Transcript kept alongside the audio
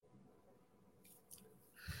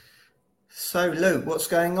So, Luke, what's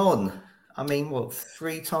going on? I mean, what,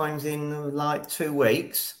 3 times in like 2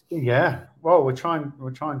 weeks? Yeah, well, we're trying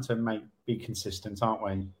to be consistent, aren't we?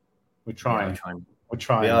 We're We are trying. trying.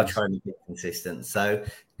 We're We are trying. trying to be consistent. So,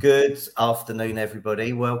 good afternoon,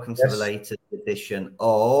 everybody. Welcome to the Yes. latest edition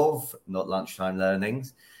of Not Lunchtime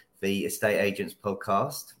Learnings, the Estate Agents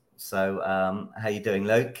podcast. So, how you doing,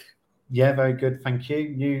 Luke? Yeah, very good. Thank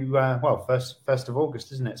you. First of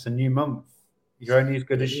August, isn't it? It's a new month. You're only as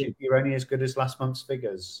good as last month's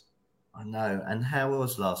figures. I know. And how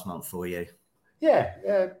was last month for you?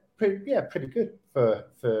 Pretty good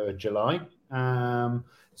for July.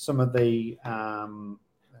 Some of the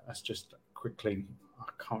let's just quickly. I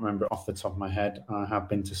can't remember it off the top of my head. I have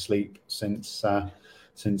been to sleep since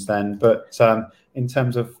then. But in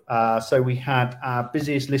terms of, so we had our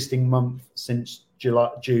busiest listing month since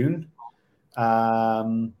June.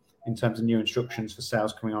 In terms of new instructions for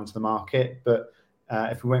sales coming onto the market, but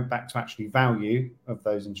if we went back to actually value of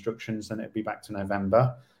those instructions, then it'd be back to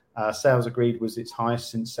November. Sales agreed was its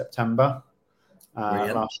highest since September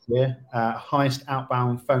last year. Highest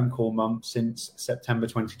outbound phone call month since September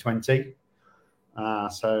 2020.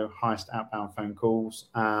 So highest outbound phone calls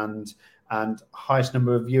and highest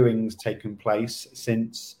number of viewings taken place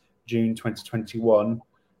since June 2021,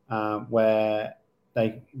 where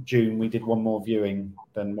June we did one more viewing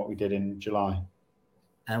than what we did in July.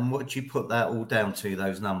 And what do you put that all down to,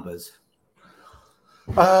 those numbers?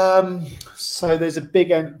 So there's a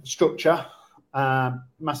big structure,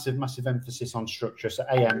 massive emphasis on structure. So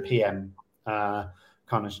AM, PM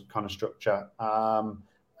kind of structure.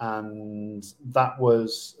 And that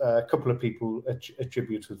was a couple of people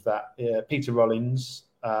attributed that. Peter Rollins,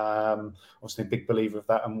 obviously a big believer of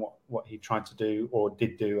that and what he tried to do or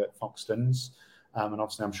did do at Foxtons. And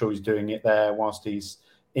obviously I'm sure he's doing it there whilst he's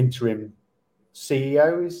interim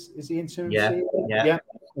CEO. Is he interim CEO? Yeah,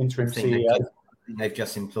 interim CEO. They've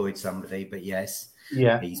just employed somebody, but yes,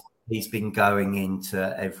 yeah, he's been going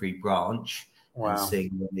into every branch and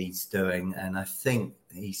seeing what he's doing, and I think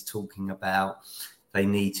he's talking about they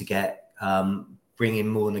need to get bringing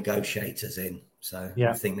more negotiators in. So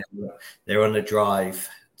I think they're on a drive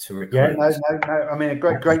to recruit. Yeah, no. I mean, a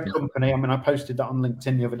great company. I mean, I posted that on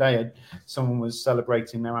LinkedIn the other day. Someone was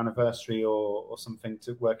celebrating their anniversary or something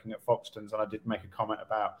to working at Foxtons, and I did make a comment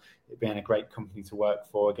about it being a great company to work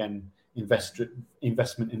for. Again,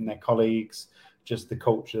 investment in their colleagues, just the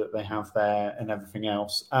culture that they have there, and everything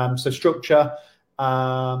else. So structure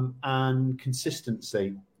and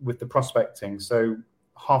consistency with the prospecting. So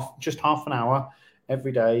just half an hour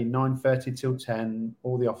every day, 9:30 till 10.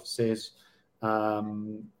 All the offices.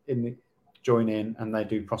 Join in and they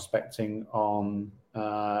do prospecting on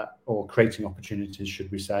or creating opportunities,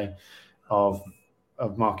 should we say, of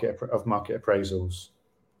market appraisals.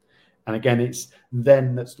 And again, it's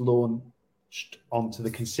then that's launched onto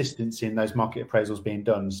the consistency in those market appraisals being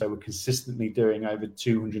done. So we're consistently doing over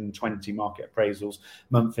 220 market appraisals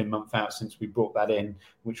month in, month out since we brought that in,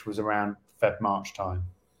 which was around March time.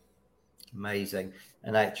 Amazing.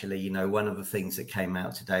 And actually, one of the things that came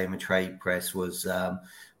out today in the trade press was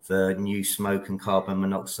the new smoke and carbon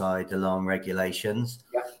monoxide alarm regulations.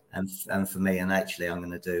 Yeah. And for me, and actually I'm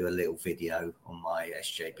going to do a little video on my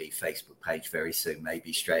SJB Facebook page very soon,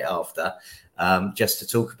 maybe straight after, just to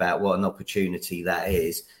talk about what an opportunity that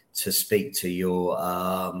is to speak to your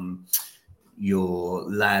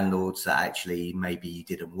landlords that actually maybe you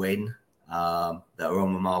didn't win. That are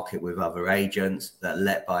on the market with other agents, that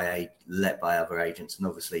let by other agents, and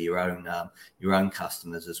obviously your own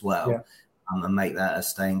customers as well, and make that a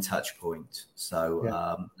stay in touch point. So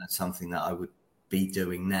that's something that I would be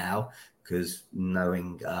doing now, because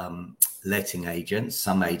knowing letting agents,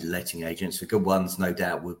 some letting agents, the good ones no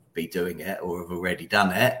doubt would be doing it or have already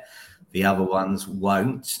done it. The other ones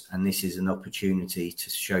won't, and this is an opportunity to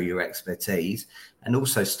show your expertise and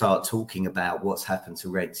also start talking about what's happened to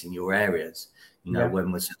rents in your areas.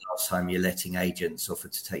 When was the last time your letting agents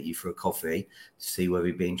offered to take you for a coffee to see whether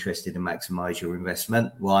you'd be interested in maximise your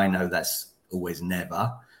investment? Well, I know that's always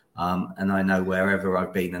never. And I know wherever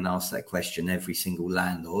I've been and asked that question, every single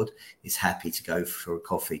landlord is happy to go for a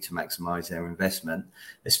coffee to maximise their investment,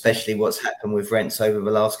 especially what's happened with rents over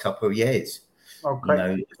the last couple of years. Oh,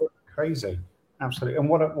 crazy. Absolutely. And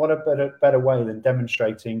what a better way than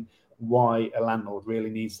demonstrating why a landlord really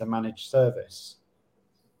needs a managed service.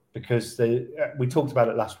 Because we talked about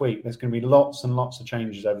it last week. There's going to be lots and lots of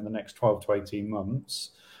changes over the next 12 to 18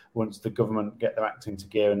 months once the government get their act into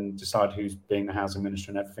gear and decide who's being the housing minister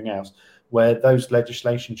and everything else, where those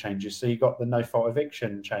legislation changes. So you've got the no-fault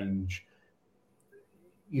eviction change.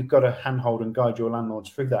 You've got to handhold and guide your landlords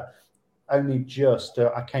through that. only just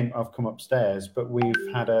I've come upstairs, but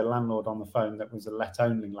we've had a landlord on the phone that was a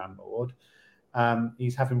let-only landlord.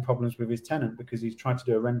 He's having problems with his tenant because he's trying to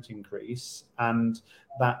do a rent increase, and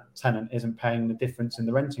that tenant isn't paying the difference in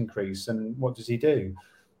the rent increase. And what does he do?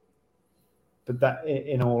 But that,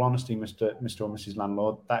 in all honesty, Mr. or Mrs.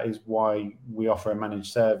 Landlord, that is why we offer a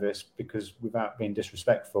managed service, because without being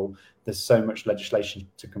disrespectful, there's so much legislation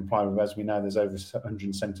to comply with. As we know, there's over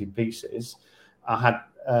 170 pieces.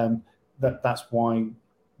 That's why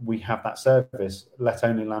we have that service. Let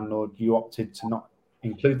only landlord, you opted to not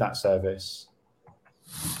include that service.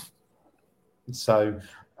 So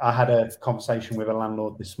I had a conversation with a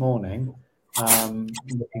landlord this morning,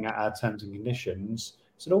 looking at our terms and conditions.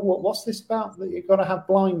 I said, what's this about that you've got to have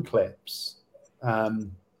blind clips?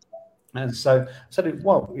 And so I said,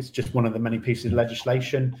 well, it's just one of the many pieces of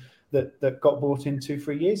legislation that got brought in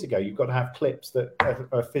 2-3 years ago. You've got to have clips that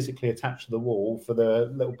are physically attached to the wall for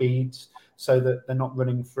the little beads, so that they're not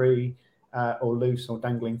running free or loose or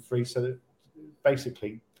dangling free. So that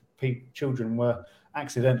basically children were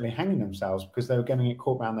accidentally hanging themselves because they were getting it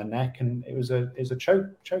caught around their neck, and it was a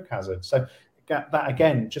choke hazard. So that,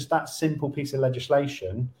 again, just that simple piece of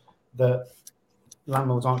legislation that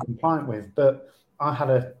landlords aren't compliant with. But I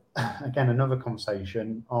had another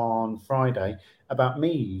conversation on Friday about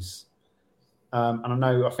MEES. And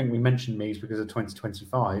I think we mentioned MEES because of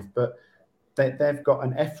 2025, but they've got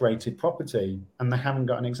an F-rated property and they haven't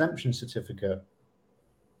got an exemption certificate.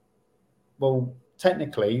 Well,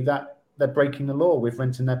 technically, that they're breaking the law with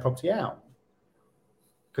renting their property out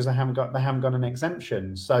because they haven't got an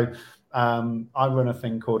exemption. So I run a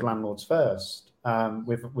thing called Landlords First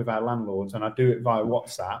with our landlords, and I do it via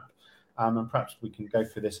WhatsApp. And perhaps we can go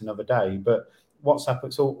through this another day. But WhatsApp,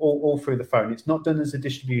 it's all through the phone. It's not done as a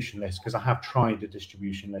distribution list, because I have tried a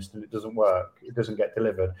distribution list and it doesn't work. It doesn't get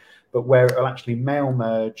delivered. But where it will actually mail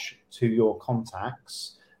merge to your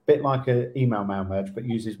contacts, a bit like an email mail merge, but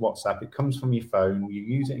uses WhatsApp. It comes from your phone. You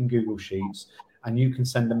use it in Google Sheets, and you can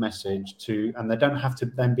send a message to, and there don't have to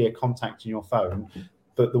then be a contact in your phone.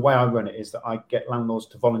 But the way I run it is that I get landlords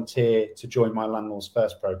to volunteer to join my Landlords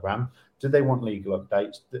First program. Do they want legal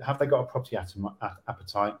updates? Have they got a property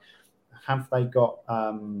appetite? Have they got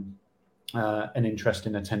an interest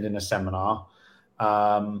in attending a seminar?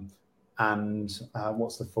 And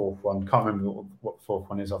what's the fourth one? Can't remember what the fourth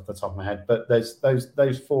one is off the top of my head. But there's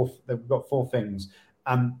those four. They've got 4 things.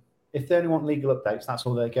 And if they only want legal updates, that's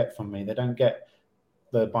all they get from me. They don't get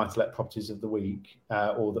the buy-to-let properties of the week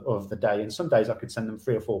or of the day. And some days I could send them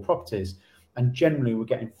 3 or 4 properties. And generally we're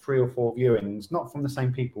getting 3 or 4 viewings, not from the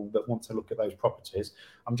same people that want to look at those properties.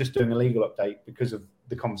 I'm just doing a legal update because of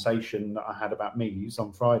the conversation that I had about MEES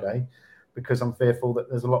on Friday, because I'm fearful that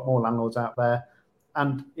there's a lot more landlords out there.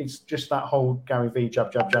 And it's just that whole Gary V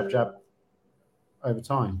jab over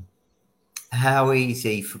time. How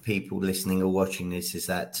easy for people listening or watching this is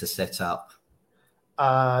that to set up?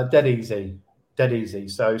 Dead easy.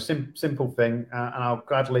 So simple thing. And I'll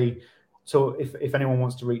gladly... So if anyone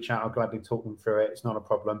wants to reach out, I'll gladly talk them through it. It's not a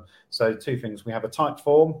problem. So 2 things. We have a typed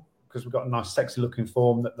form, because we've got a nice sexy looking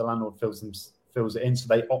form that the landlord fills it in. So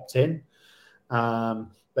they opt in.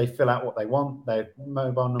 They fill out what they want, their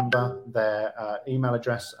mobile number, their email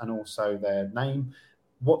address, and also their name,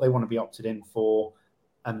 what they want to be opted in for.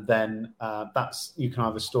 And then you can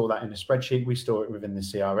either store that in a spreadsheet. We store it within the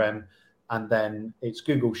CRM. And then it's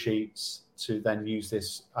Google Sheets to then use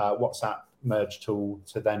this WhatsApp merge tool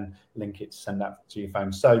to then link it to send out to your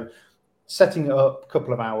phone. So setting it up, a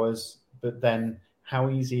couple of hours, but then how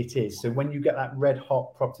easy it is. So when you get that red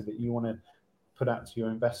hot property that you want to put out to your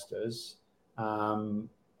investors, and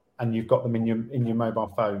you've got them in your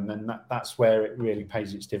mobile phone, then that's where it really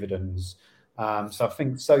pays its dividends. So I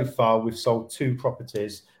think so far we've sold 2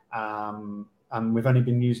 properties, and we've only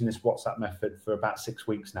been using this WhatsApp method for about 6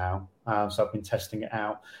 weeks now. So I've been testing it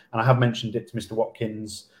out, and I have mentioned it to Mr.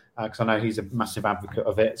 Watkins, because I know he's a massive advocate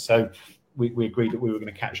of it. So we agreed that we were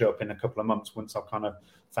going to catch up in a couple of months once I've kind of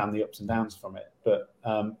found the ups and downs from it. But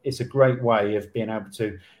it's a great way of being able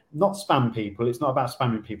to not spam people. It's not about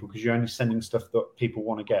spamming people, because you're only sending stuff that people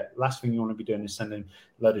want to get. Last thing you want to be doing is sending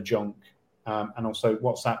a load of junk. And also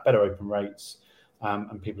WhatsApp, better open rates,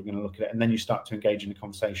 and people are going to look at it. And then you start to engage in the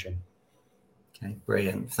conversation. Okay,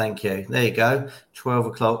 brilliant. Thank you. There you go. 12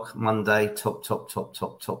 o'clock Monday. Top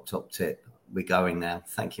tip. We're going now.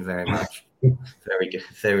 Thank you very much. Very good.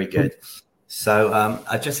 Very good. So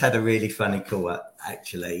I just had a really funny call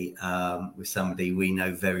actually with somebody we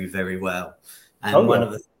know very, very well. And one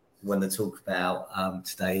of the things I want to talk about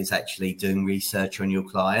today is actually doing research on your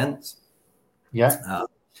clients. Yeah.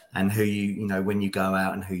 And who when you go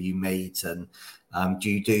out and who you meet, and do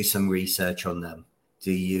you do some research on them?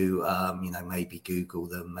 Do you, maybe Google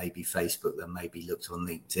them, maybe Facebook them, maybe looked on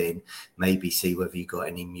LinkedIn, maybe see whether you got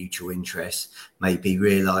any mutual interests, maybe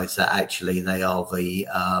realise that actually they are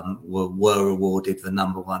were awarded the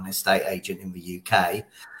number one estate agent in the UK,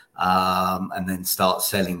 and then start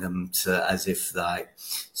selling them as if like.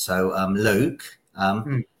 So, Luke, I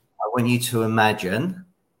want you to imagine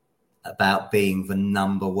about being the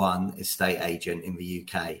number one estate agent in the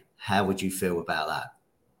UK. How would you feel about that?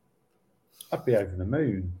 I'd be over the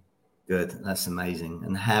moon. Good. That's amazing.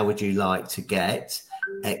 And how would you like to get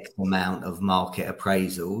X amount of market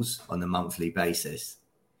appraisals on a monthly basis?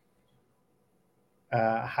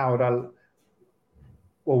 How would I?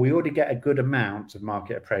 Well, we already get a good amount of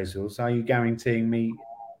market appraisals. Are you guaranteeing me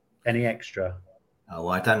any extra? Oh,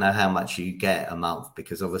 I don't know how much you get a month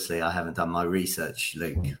because obviously I haven't done my research,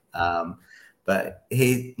 Luke. But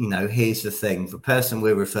here's the thing: the person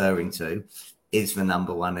we're referring to is the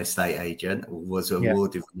number one estate agent, was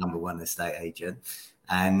awarded the number one estate agent.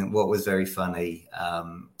 And what was very funny,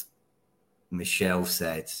 Michelle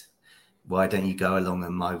said, why don't you go along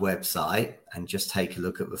on my website and just take a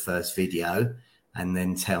look at the first video and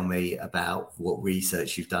then tell me about what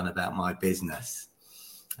research you've done about my business?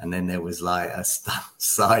 And then there was like a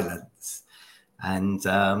silence. And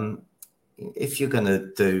if you're going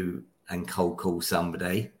to do and cold call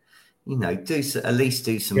somebody, at least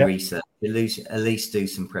do some research, at least do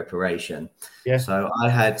some preparation. Yeah. So I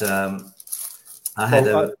had,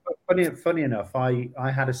 funny enough,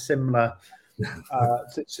 I had a similar,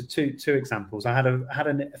 two examples. I had a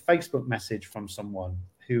Facebook message from someone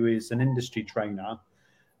who is an industry trainer.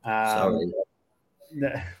 Sorry.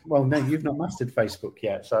 Well, no, you've not mastered Facebook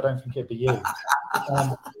yet, so I don't think it'd be you.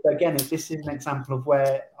 But again, this is an example of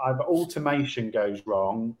where either automation goes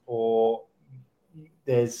wrong or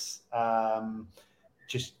there's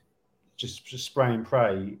just spray and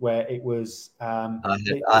pray. Where it was, I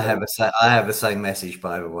have the same message,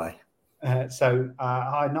 by the way. So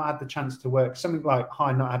I not had the chance to work. Something like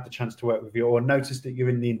I not had the chance to work with you, or noticed that you're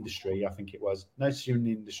in the industry. I think it was noticed you're in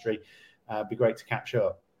the industry. Be great to catch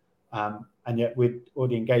up. And yet we'd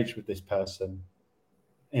already engaged with this person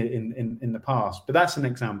in the past. But that's an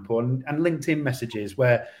example. And LinkedIn messages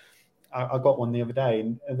where I got one the other day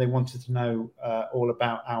and they wanted to know all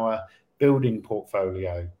about our building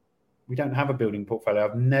portfolio. We don't have a building portfolio.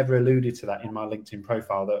 I've never alluded to that in my LinkedIn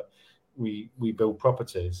profile that we build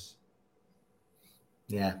properties.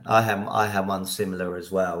 Yeah, I have one similar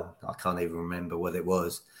as well. I can't even remember what it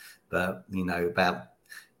was, but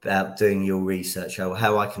about doing your research,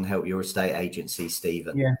 how I can help your estate agency,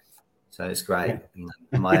 Stephen. Yeah. So it's great. Yeah.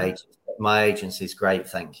 My agency is great.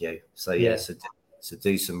 Thank you. So so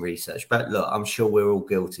do some research. But look, I'm sure we're all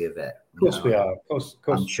guilty of it. Of course we are. Of course.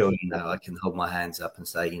 I'm sure I can hold my hands up and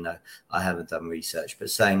say, I haven't done research.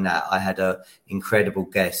 But saying that, I had an incredible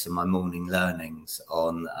guest in my morning learnings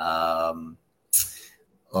on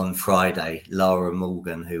Friday, Laura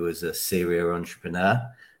Morgan, who was a serial entrepreneur.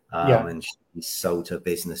 And she sold her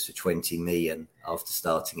business for 20 million after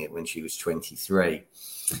starting it when she was 23.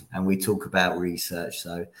 And we talk about research.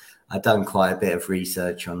 So I've done quite a bit of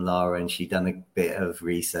research on Laura and she'd done a bit of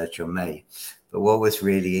research on me. But what was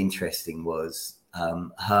really interesting was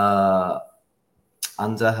under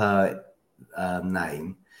her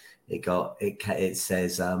name, it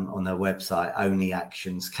says on her website, only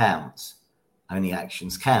actions count. Only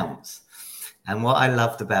actions count. And what I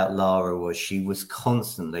loved about Lara was she was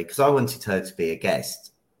constantly, because I wanted her to be a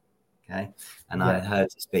guest, okay? And I had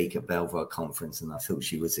heard her speak at Belvoir Conference and I thought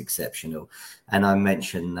she was exceptional. And I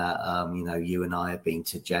mentioned that, you and I have been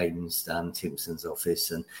to James Timpson's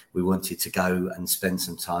office and we wanted to go and spend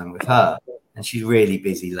some time with her. And she's a really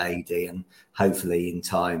busy lady and hopefully in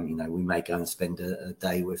time, we may go and spend a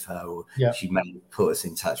day with her or she may put us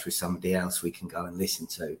in touch with somebody else we can go and listen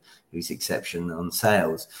to who's exceptional on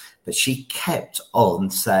sales. But she kept on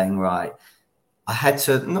saying, right, I had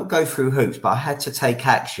to not go through hoops, but I had to take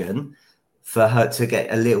action for her to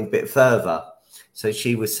get a little bit further. So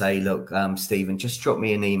she would say, look, Stephen, just drop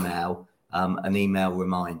me an email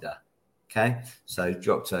reminder. Okay, so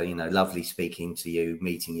dropped her, lovely speaking to you,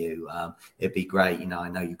 meeting you. It'd be great. I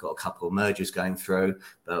know you've got a couple of mergers going through,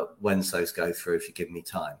 but once those go through, if you give me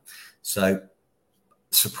time. So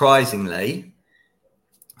surprisingly,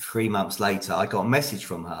 3 months later, I got a message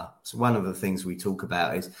from her. So one of the things we talk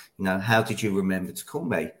about is, how did you remember to call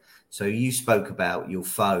me? So you spoke about your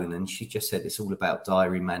phone and she just said, it's all about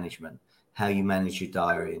diary management, how you manage your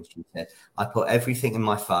diary. And she said, I put everything in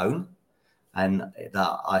my phone. And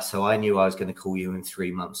so I knew I was going to call you in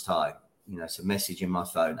 3 months' time, so message in my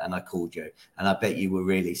phone and I called you and I bet you were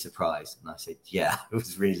really surprised. And I said, yeah,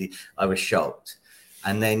 I was shocked.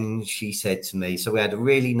 And then she said to me, so we had a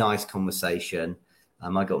really nice conversation.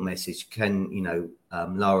 I got a message,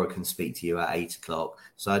 Laura can speak to you at 8:00.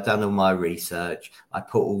 So I'd done all my research. I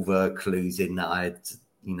put all the clues in that I had,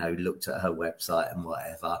 looked at her website and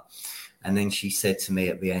whatever. And then she said to me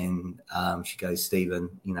at the end, she goes, Stephen,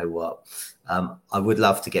 you know what? I would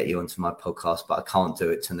love to get you onto my podcast, but I can't do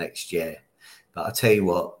it till next year. But I'll tell you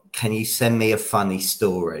what, can you send me a funny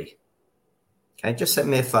story? Okay, just send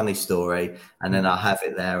me a funny story and then I'll have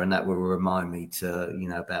it there and that will remind me to,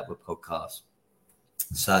 about the podcast.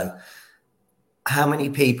 So how many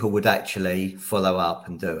people would actually follow up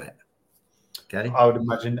and do it? Okay. I would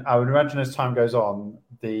imagine as time goes on,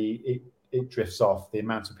 it drifts off. The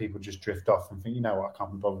amount of people just drift off and think, you know what, I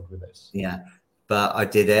can't be bothered with this. Yeah. But I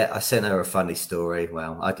did it. I sent her a funny story.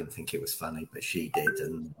 Well, I didn't think it was funny, but she did.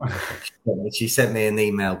 And she sent me an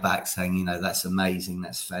email back saying, that's amazing.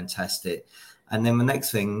 That's fantastic. And then the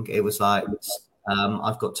next thing, it was like,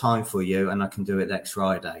 I've got time for you and I can do it next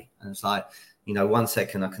Friday. And it's like, 1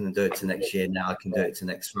 second I can do it to next year. Now I can do it to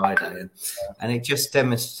next Friday. And it just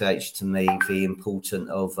demonstrates to me the importance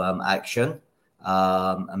of action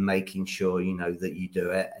and making sure, that you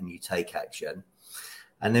do it and you take action.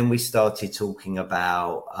 And then we started talking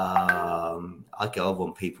about, I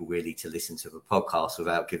want people really to listen to the podcast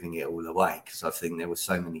without giving it all away, because I think there were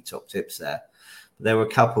so many top tips there. There were a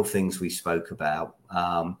couple of things we spoke about.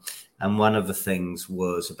 And one of the things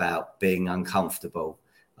was about being uncomfortable.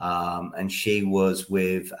 And she was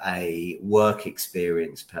with a work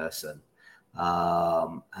experience person.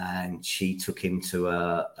 And she took him to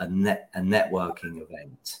a networking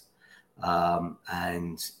event.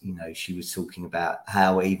 And, she was talking about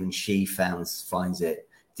how even she finds it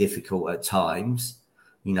difficult at times,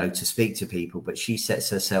 to speak to people, but she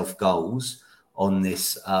sets herself goals on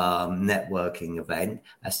this networking event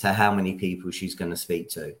as to how many people she's going to speak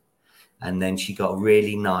to. And then she got a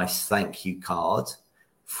really nice thank you card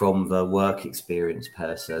from the work experience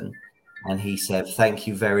person. And he said, thank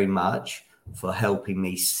you very much for helping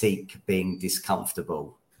me seek being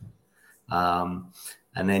discomfortable.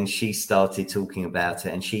 And then she started talking about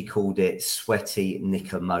it and she called it sweaty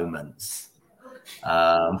knicker moments,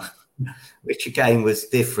 which again was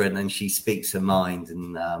different. And she speaks her mind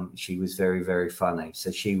and she was very, very funny.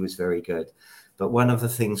 So she was very good. But one of the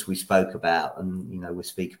things we spoke about, and, we'll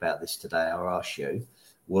speak about this today, I'll ask you,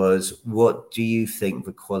 was what do you think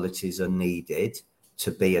the qualities are needed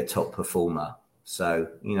to be a top performer? So,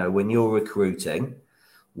 when you're recruiting,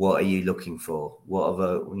 what are you looking for? What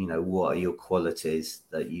are your qualities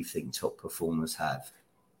that you think top performers have?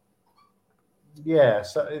 Yeah,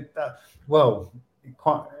 so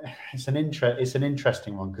it's an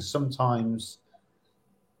interesting one, because sometimes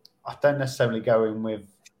I don't necessarily go in with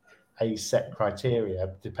a set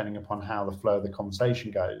criteria depending upon how the flow of the conversation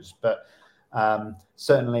goes. But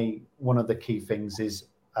certainly one of the key things is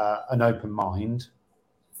an open mind,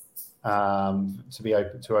 to be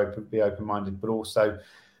open-minded, but also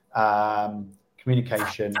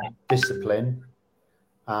communication, discipline,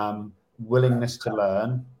 willingness to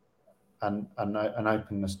learn, and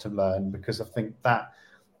openness to learn, because I think that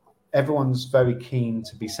everyone's very keen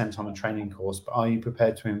to be sent on a training course, but are you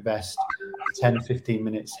prepared to invest 10, 15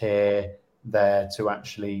 minutes here, there to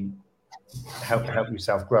actually help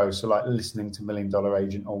yourself grow? So like listening to $1 Million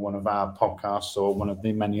Agent or one of our podcasts or one of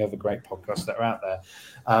the many other great podcasts that are out there.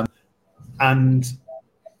 And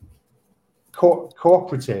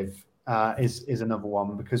cooperative is another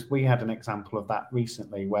one, because we had an example of that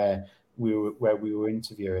recently where we were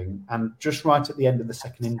interviewing, and just right at the end of the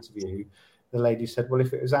second interview, the lady said, well,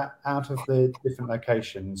 if it was out of the different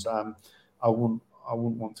locations, I wouldn't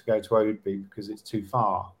want to go to Oadby because it's too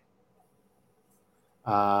far.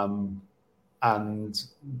 And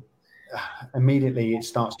immediately it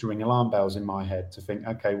starts to ring alarm bells in my head to think,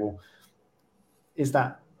 okay, well, is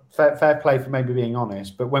that fair play for maybe being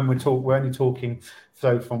honest? But when we're only talking,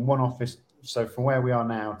 so from one office, so from where we are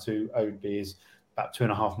now to Oadby is about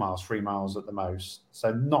 2.5 miles, 3 miles at the most.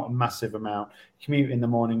 So not a massive amount. Commute in the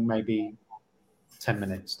morning, maybe 10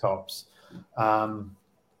 minutes tops. And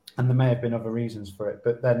there may have been other reasons for it,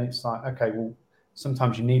 but then it's like, okay, well,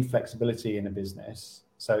 sometimes you need flexibility in a business.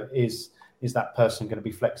 So is that person going to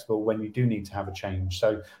be flexible when you do need to have a change?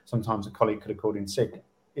 So sometimes a colleague could have called in sick.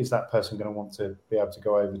 Is that person going to want to be able to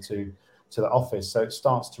go over to the office? So it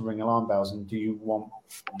starts to ring alarm bells. And do you want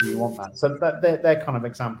that? So they're kind of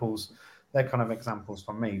examples. They're kind of examples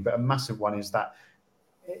from me. But a massive one is that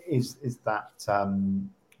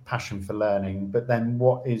passion for learning. But then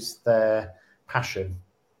what is their passion?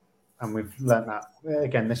 And we've learned that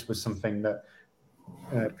again. This was something that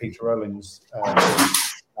Peter Rollins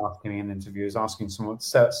asking an interview is asking someone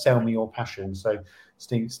to sell me your passion. So,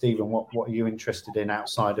 Stephen, what are you interested in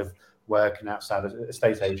outside of work and outside of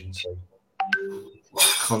estate agency?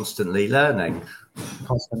 Constantly learning.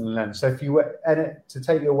 Constantly learning. So, if you were to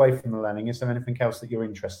take you away from the learning, is there anything else that you're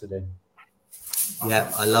interested in?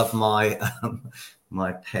 Yeah, I love my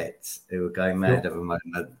my pets who are going mad at the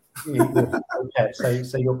moment.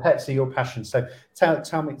 So your pets are your passion. So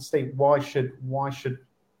tell me, Steve, why should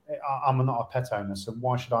I'm not a pet owner, so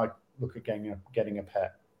why should I look at getting a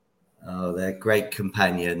pet? Oh, they're great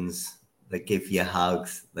companions. They give you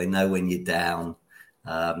hugs. They know when you're down.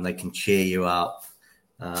 They can cheer you up.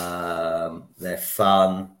 They're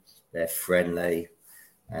fun. They're friendly,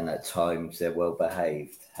 and at times they're well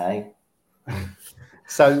behaved. Hey.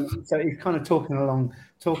 So he's kind of talking along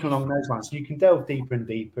those lines. So you can delve deeper and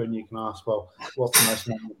deeper, and you can ask, well, what's the most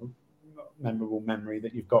memorable memory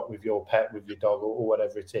that you've got with your pet, with your dog, or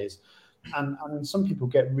whatever it is. And some people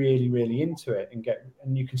get really, really into it,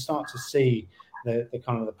 and you can start to see the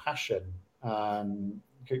kind of the passion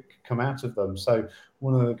come out of them. So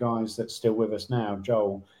one of the guys that's still with us now,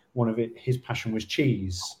 Joel, his passion was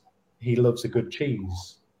cheese. He loves a good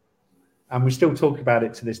cheese, and we still talk about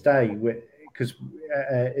it to this day. Because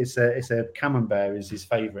it's a camembert is his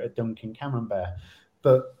favourite, a Dunkin' camembert.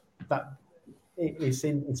 But it's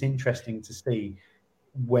interesting to see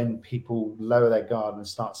when people lower their guard and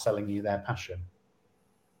start selling you their passion.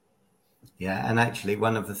 Yeah, and actually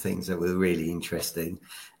one of the things that were really interesting,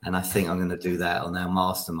 and I think I'm going to do that on our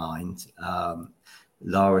mastermind,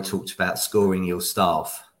 Lara talked about scoring your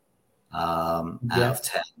staff out of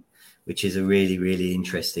 10. Which is a really, really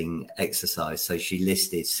interesting exercise. So she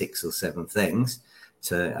listed 6 or 7 things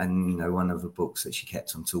and one of the books that she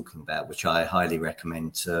kept on talking about, which I highly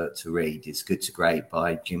recommend to read, is Good to Great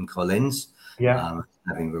by Jim Collins.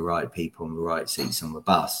 Having the right people and the right seats on the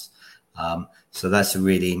bus. So that's a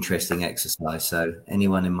really interesting exercise. So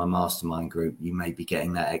anyone in my mastermind group, you may be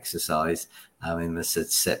getting that exercise in the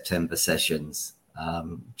September sessions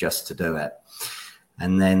just to do it.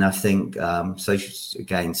 And then I think, so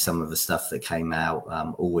again, some of the stuff that came out,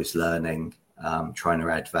 always learning, trying to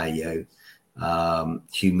add value,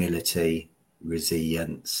 humility,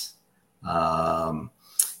 resilience,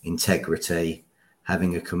 integrity,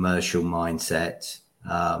 having a commercial mindset,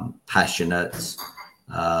 passionate,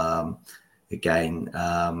 again,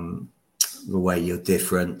 the way you're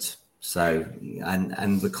different. So,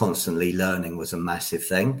 and the constantly learning was a massive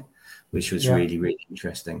thing, which was really, really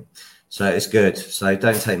interesting. So it's good. So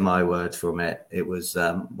don't take my word from it. It was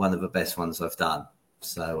one of the best ones I've done.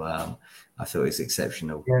 So I thought it was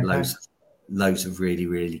exceptional. Loads of really,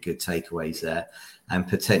 really good takeaways there. And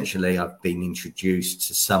potentially I've been introduced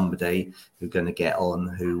to somebody who's going to get on,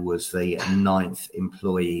 who was the 9th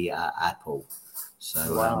employee at Apple.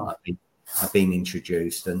 So I've been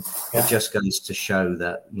introduced, and it just goes to show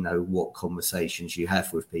that, what conversations you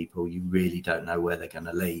have with people, you really don't know where they're going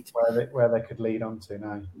to lead, where they could lead on to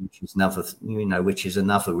now, which is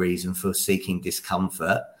another reason for seeking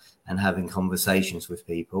discomfort and having conversations with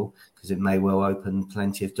people, because it may well open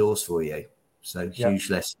plenty of doors for you. So huge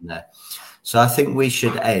lesson there. So I think we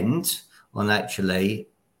should end on actually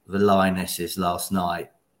the Lionesses last night.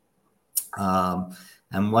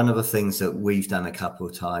 And one of the things that we've done a couple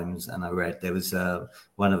of times, and I read there was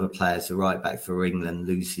one of the players, the right back for England,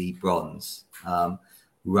 Lucy Bronze,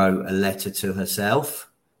 wrote a letter to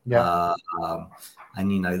herself.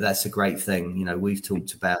 And, that's a great thing. We've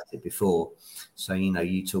talked about it before. So,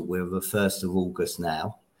 you talk, we're the 1st of August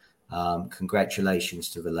now. Congratulations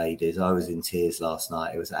to the ladies. I was in tears last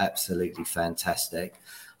night. It was absolutely fantastic.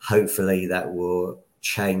 Hopefully that will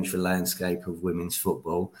change the landscape of women's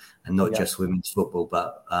football, and not just women's football,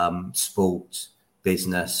 but sport,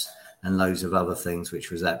 business, and loads of other things, which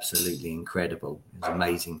was absolutely incredible. It was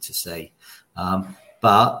amazing to see.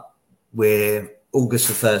 But we're August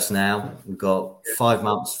the 1st now. We've got 5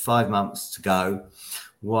 months to go.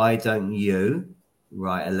 Why don't you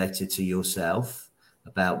write a letter to yourself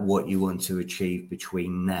about what you want to achieve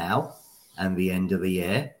between now and the end of the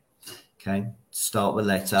year? Okay, start the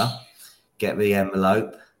letter. Get the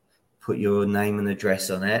envelope, put your name and address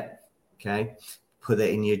on it, okay? Put it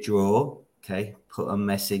in your drawer, okay? Put a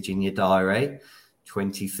message in your diary,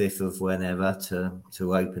 25th of whenever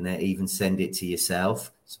to open it, even send it to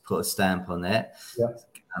yourself. So put a stamp on it,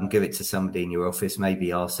 give it to somebody in your office,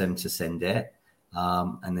 maybe ask them to send it,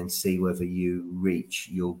 and then see whether you reach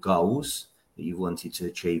your goals that you wanted to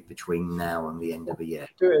achieve between now and the end of the year.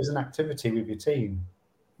 Do it as an activity with your team.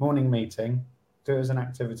 Morning meeting. Do it as an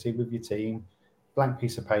activity with your team. Blank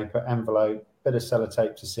piece of paper, envelope, bit of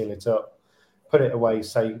sellotape to seal it up. Put it away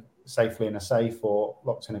safely in a safe or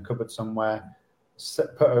locked in a cupboard somewhere.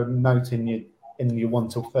 put a note in your 1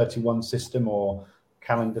 till 31 system or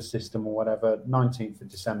calendar system or whatever, 19th of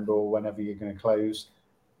December or whenever you're going to close.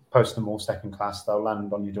 Post them all second class. They'll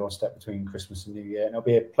land on your doorstep between Christmas and New Year, and it'll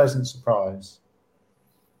be a pleasant surprise.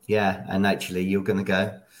 Yeah, and actually, you're going to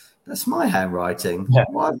go, that's my handwriting. Yeah.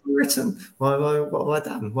 Why have I written? What have I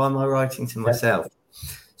done? Why am I writing to myself?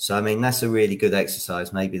 So, I mean, that's a really good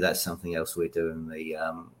exercise. Maybe that's something else we're doing in the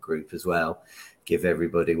group as well. Give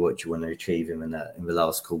everybody what you want to achieve in the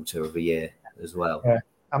last quarter of a year as well. Yeah,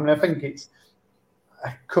 I mean, I think it's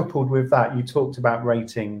coupled with that. You talked about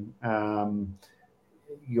rating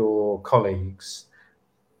your colleagues.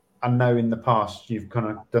 I know in the past you've kind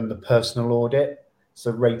of done the personal audit,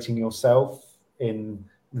 so rating yourself in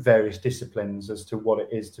various disciplines as to what it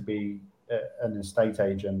is to be an estate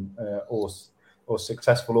agent or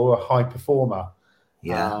successful or a high performer.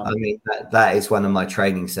 Yeah, I mean, that is one of my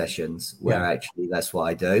training sessions where actually that's what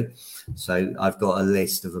I do. So I've got a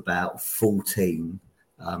list of about 14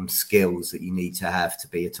 skills that you need to have to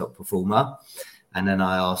be a top performer. And then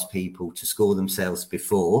I ask people to score themselves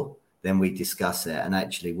before, then we discuss it. And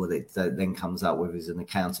actually what it then comes up with is an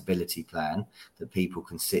accountability plan that people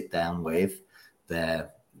can sit down with their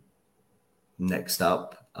next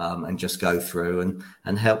up and just go through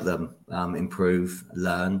and help them improve,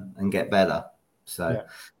 learn and get better. So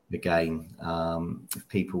again, if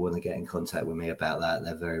people want to get in contact with me about that,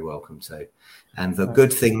 they're very welcome to. And the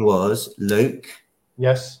good thing was, Luke,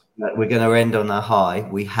 yes, we're going to end on a high.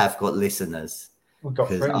 We have got listeners. We've got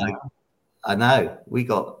 3 I know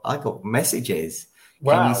I got messages.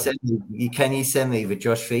 Wow. Can you send me the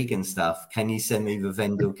Josh Vegan stuff? Can you send me the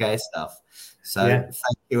Vendel Care stuff? So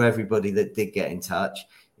thank you everybody that did get in touch.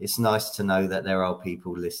 It's nice to know that there are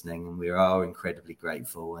people listening, and we are incredibly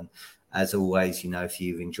grateful. And as always, if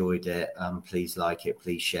you've enjoyed it, please like it,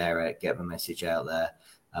 please share it, get the message out there.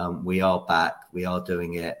 We are back. We are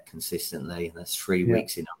doing it consistently. That's 3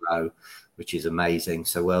 weeks in a row, which is amazing.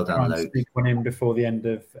 So well done, Luke. Sneak one in before the end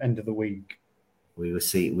of the week. We will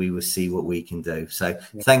see what we can do. So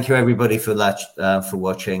thank you everybody for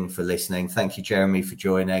watching, for listening. Thank you, Jeremy, for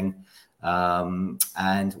joining.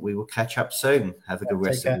 And we will catch up soon. Have a good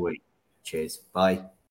rest of the week. Cheers. Bye.